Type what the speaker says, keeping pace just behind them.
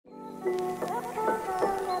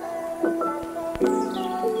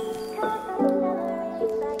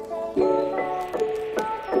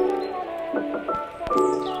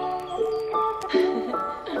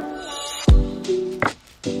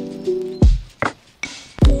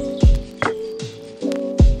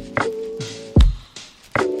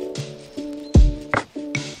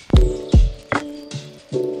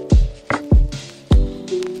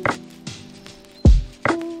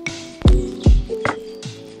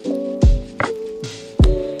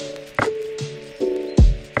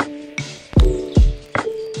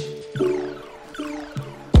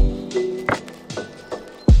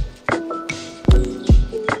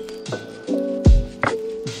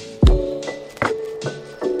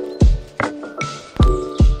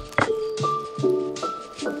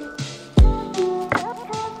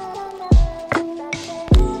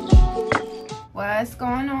What's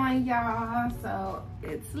going on, y'all? So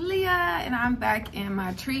it's Leah and I'm back in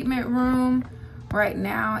my treatment room right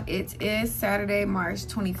now. It is Saturday, March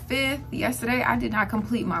 25th. Yesterday I did not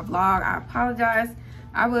complete my vlog. I apologize.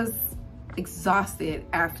 I was exhausted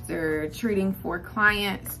after treating 4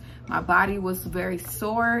 clients. My body was very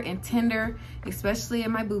sore and tender, especially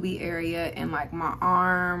in my boobie area and like my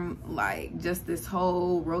arm, like just this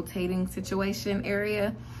whole rotating situation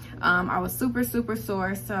area. I was super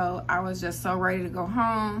sore, so I was just so ready to go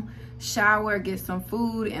home, shower, get some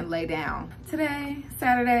food, and lay down. Today,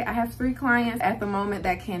 Saturday, I have 3 clients at the moment.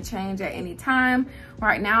 That can change at any time.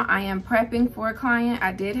 Right now, I am prepping for a client.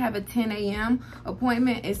 I did have a 10 a.m.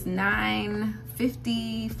 appointment. It's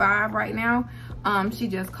 9:55 right now. She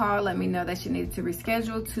just called, let me know that she needed to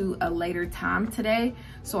reschedule to a later time today.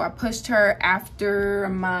 So I pushed her after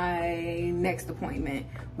my next appointment,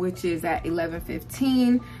 which is at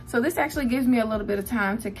 11:15. So this actually gives me a little bit of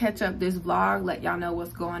time to catch up this vlog, let y'all know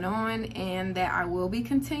what's going on, and that I will be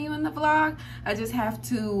continuing the vlog. I just have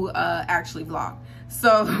to actually vlog.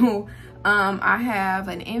 So I have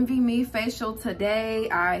an Envy Me facial today.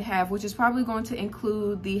 Which is probably going to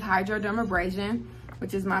include the hydrodermabrasion,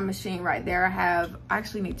 which is my machine right there. I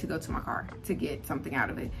actually need to go to my car to get something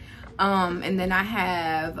out of it. And then I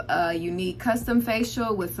have a unique custom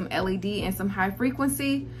facial with some LED and some high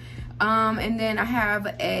frequency. And then I have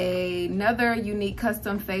another unique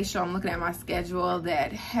custom facial. I'm looking at my schedule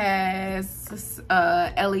that has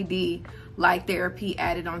LED light therapy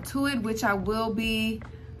added onto it, which I will be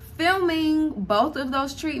filming both of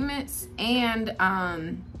those treatments and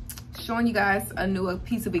showing you guys a new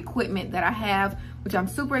piece of equipment that I have, which I'm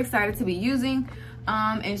super excited to be using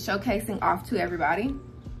and showcasing off to everybody.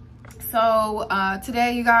 So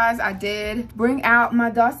today, you guys, I did bring out my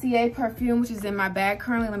Dossier perfume, which is in my bag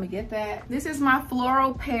currently. Let me get that. This is my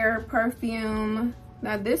Floral Pear perfume.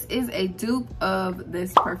 Now this is a dupe of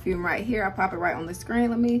this perfume right here. I'll pop it right on the screen.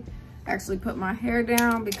 Let me actually put my hair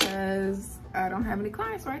down because I don't have any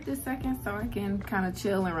clients right this second, so I can kind of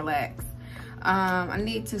chill and relax. I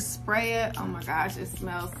need to spray it. Oh my gosh, it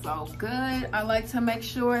smells so good. I like to make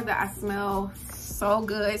sure that I smell so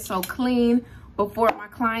good, so clean before my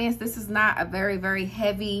clients. This is not a very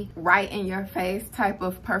heavy, right in your face type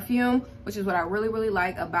of perfume, which is what I really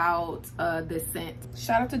like about this scent.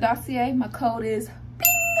 Shout out to Dossier. My code is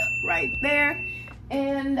BING right there.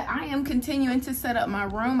 And I am continuing to set up my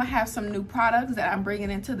room. I have some new products that I'm bringing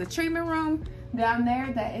into the treatment room down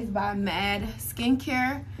there. That is by Mad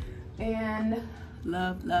Skincare. And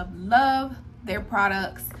love their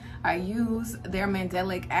products. I use their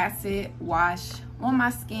mandelic acid wash on my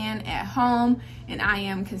skin at home, and I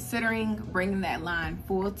am considering bringing that line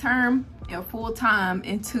full time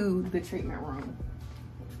into the treatment room.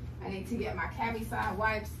 I need to get my cabbie side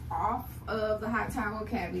wipes off of the hot towel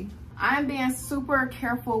cabbie. I'm being super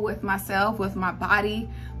careful with myself, with my body,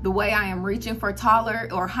 the way I am reaching for taller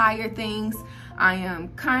or higher things. I am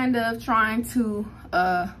kind of trying to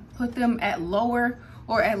put them at lower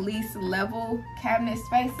or at least level cabinet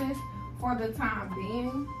spaces for the time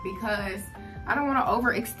being, because I don't want to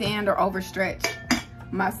overextend or overstretch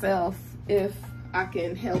myself if I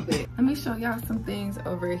can help it. Let me show y'all some things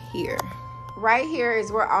over here. Right here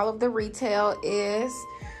is where all of the retail is.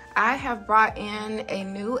 I have brought in a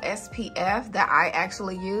new SPF that I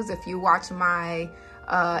actually use. If you watch my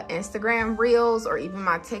Instagram reels or even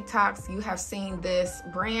my TikToks, you have seen this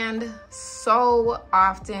brand so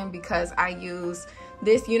often because I use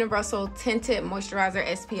this universal tinted moisturizer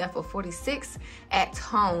SPF of 46 at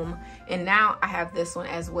home, and now I have this one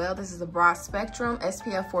as well. This is a broad spectrum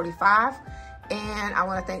SPF 45, and I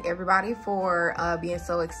want to thank everybody for being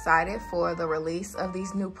so excited for the release of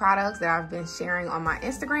these new products that I've been sharing on my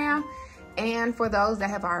Instagram. And for those that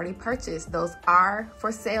have already purchased, those are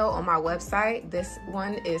for sale on my website. This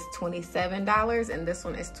one is $27 and this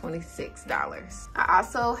one is $26. I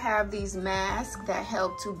also have these masks that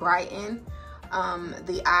help to brighten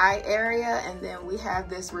the eye area, and then we have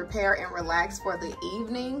this repair and relax for the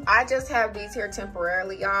evening. I just have these here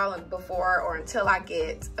temporarily, y'all, and before or until I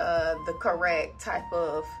get the correct type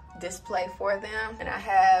of display for them. And I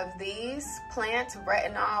have these plant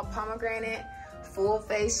retinol pomegranate full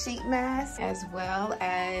face sheet mask, as well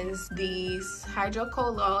as these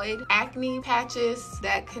hydrocolloid acne patches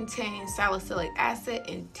that contain salicylic acid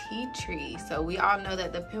and tea tree. So we all know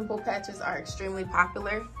that the pimple patches are extremely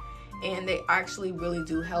popular, and they actually really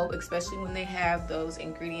do help, especially when they have those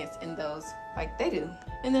ingredients in those like they do.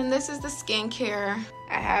 And then this is the skincare.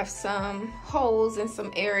 I have some holes in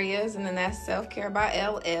some areas, and then that's Self-Care by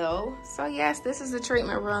LL. So yes, this is the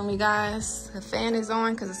treatment room, you guys. The fan is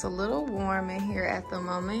on because it's a little warm in here at the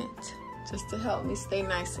moment, just to help me stay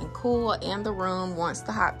nice and cool in the room once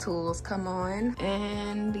the hot tools come on.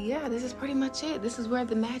 And yeah, this is pretty much it. This is where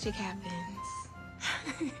the magic happens.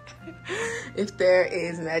 If there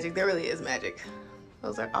is magic, there really is magic.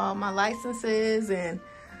 Those are all my licenses and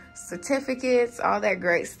certificates, all that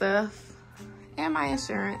great stuff, and my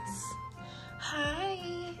insurance.